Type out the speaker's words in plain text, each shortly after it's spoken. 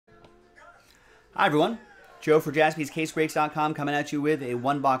Hi, everyone. Joe for JaspysCaseBreaks.com coming at you with a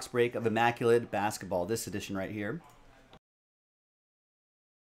one-box break of Immaculate Basketball, this edition right here.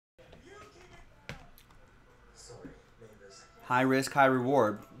 High risk, high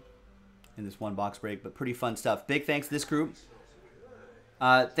reward in this one-box break, but pretty fun stuff. Big thanks to this group.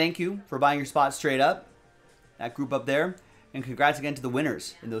 Thank you for buying your spot straight up, that group up there. And congrats again to the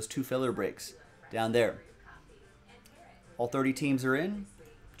winners in those two filler breaks down there. All 30 teams are in.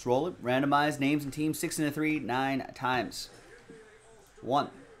 Let's roll it. Randomize names and teams 6 and a 3, 9 times. 1,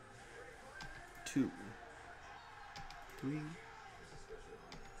 2, 3,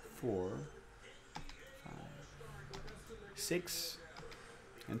 4, 5, 6,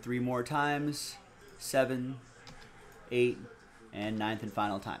 and 3 more times. 7, 8, and 9th and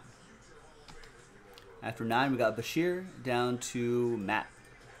final time. After 9, we got Bashir down to Matt.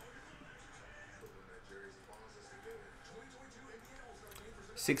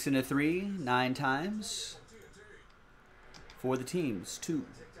 Six and a 3, 9 times. For the teams, 2,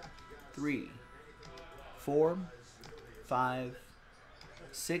 3, 4, 5,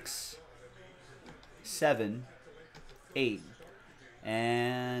 6, 7, 8,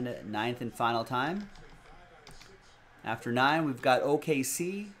 and 9th and final time. After 9, we've got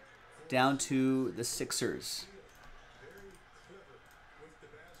OKC down to the Sixers.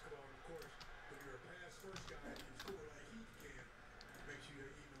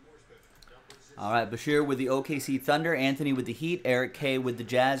 All right, Bashir with the OKC Thunder, Anthony with the Heat, Eric K with the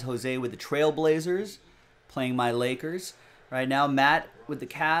Jazz, Jose with the Trailblazers, playing my Lakers. Right now, Matt with the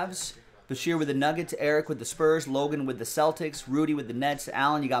Cavs, Bashir with the Nuggets, Eric with the Spurs, Logan with the Celtics, Rudy with the Nets,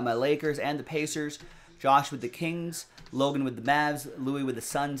 Alan, you got my Lakers and the Pacers, Josh with the Kings, Logan with the Mavs, Louis with the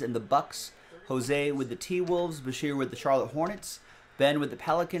Suns and the Bucks, Jose with the T-Wolves, Bashir with the Charlotte Hornets, Ben with the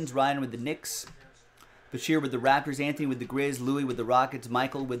Pelicans, Ryan with the Knicks, Bashir with the Raptors, Anthony with the Grizz, Louis with the Rockets,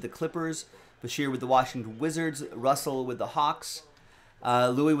 Michael with the Clippers, Bashir with the Washington Wizards, Russell with the Hawks,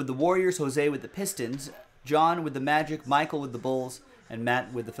 Louis with the Warriors, Jose with the Pistons, John with the Magic, Michael with the Bulls, and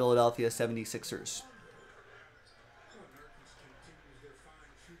Matt with the Philadelphia 76ers.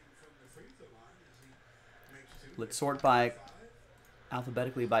 Let's sort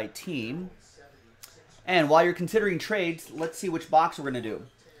alphabetically by team. And while you're considering trades, let's see which box we're going to do.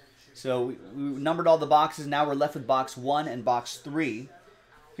 So we numbered all the boxes. Now we're left with box 1 and box 3.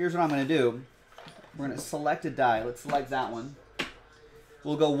 Here's what I'm going to do. We're going to select a die. Let's select that one.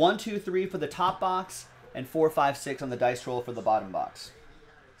 We'll go 1, 2, 3 for the top box and 4, 5, 6 on the dice roll for the bottom box.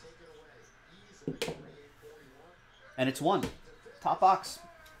 And it's 1. Top box.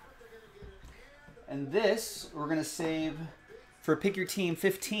 And this we're going to save for Pick Your Team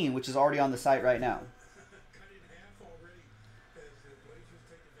 15, which is already on the site right now.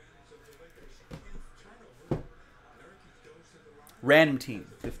 Random Team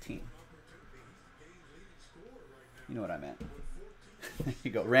 15. You know what I meant. There you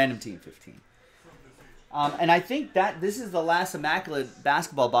go. Random Team 15. And I think that this is the last Immaculate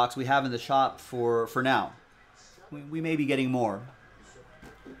basketball box we have in the shop for now. We may be getting more.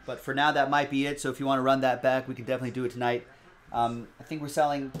 But for now, that might be it. So if you want to run that back, we can definitely do it tonight. I think we're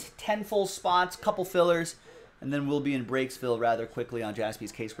selling 10 full spots, couple fillers, and then we'll be in Breaksville rather quickly on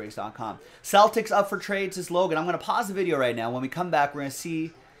JaspysCaseBreaks.com. Celtics up for trade, says Logan. I'm going to pause the video right now. When we come back, we're going to see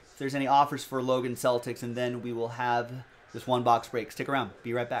if there's any offers for Logan Celtics, and then we will have this one box break. Stick around.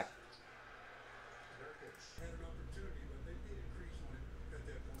 Be right back.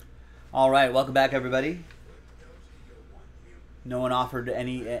 All right, welcome back, everybody. No one offered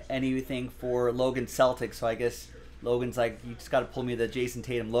anything for Logan Celtics, so I guess Logan's like, you just got to pull me the Jason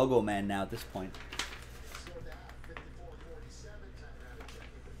Tatum logo man now at this point.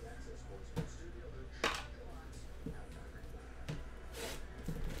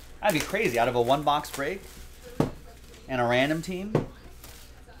 That'd be crazy. Out of a one-box break and a random team.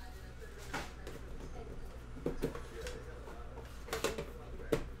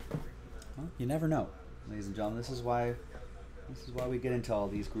 Well, you never know, ladies and gentlemen. This is why we get into all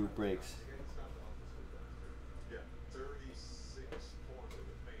these group breaks.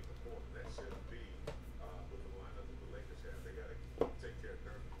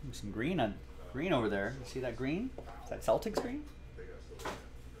 Some green over there. You see that green? Is that Celtics green?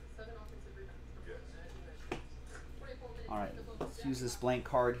 All right, let's use this blank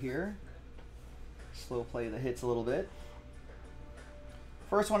card here. Slow play the hits a little bit.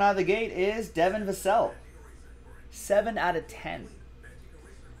 First one out of the gate is Devin Vassell. 7 out of 10.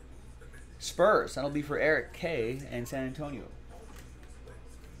 Spurs. That'll be for Eric K. and San Antonio.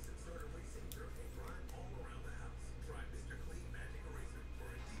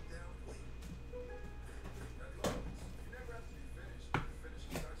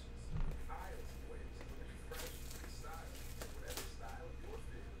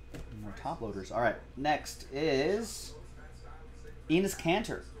 top loaders. All right, next is Enes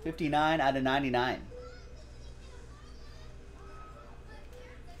Kanter, 59 out of 99.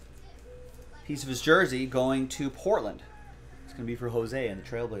 Piece of his jersey going to Portland. It's going to be for Jose and the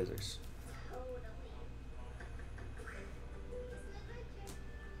Trailblazers.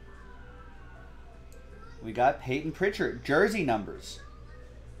 We got Peyton Pritchard, jersey numbers.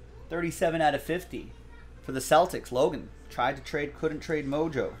 37 out of 50. For the Celtics, Logan. Tried to trade, couldn't trade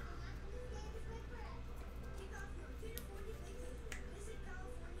Mojo.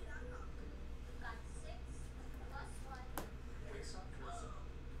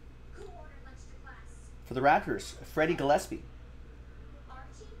 For the Raptors, Freddie Gillespie.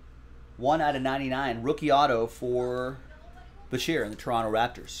 1 out of 99. Rookie auto for Bashir and the Toronto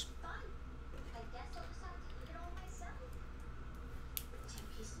Raptors.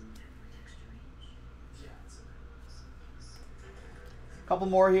 Couple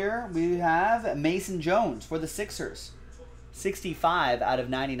more here. We have Mason Jones for the Sixers. 65 out of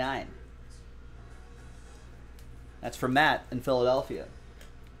 99. That's for Matt in Philadelphia.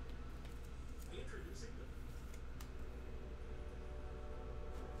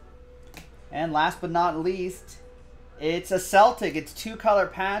 And last but not least, it's a Celtic. It's 2-color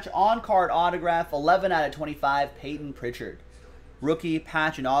patch, on-card autograph, 11 out of 25, Peyton Pritchard. Rookie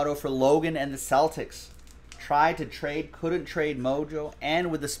patch and auto for Logan and the Celtics. Tried to trade, couldn't trade Mojo, and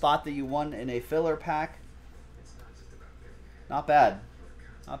with the spot that you won in a filler pack. Not bad.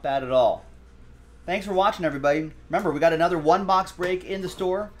 Not bad at all. Thanks for watching, everybody. Remember, we got another one-box break in the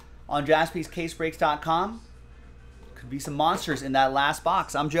store on jaspyscasebreaks.com. Could be some monsters in that last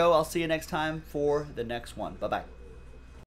box. I'm Joe. I'll see you next time for the next one. Bye-bye.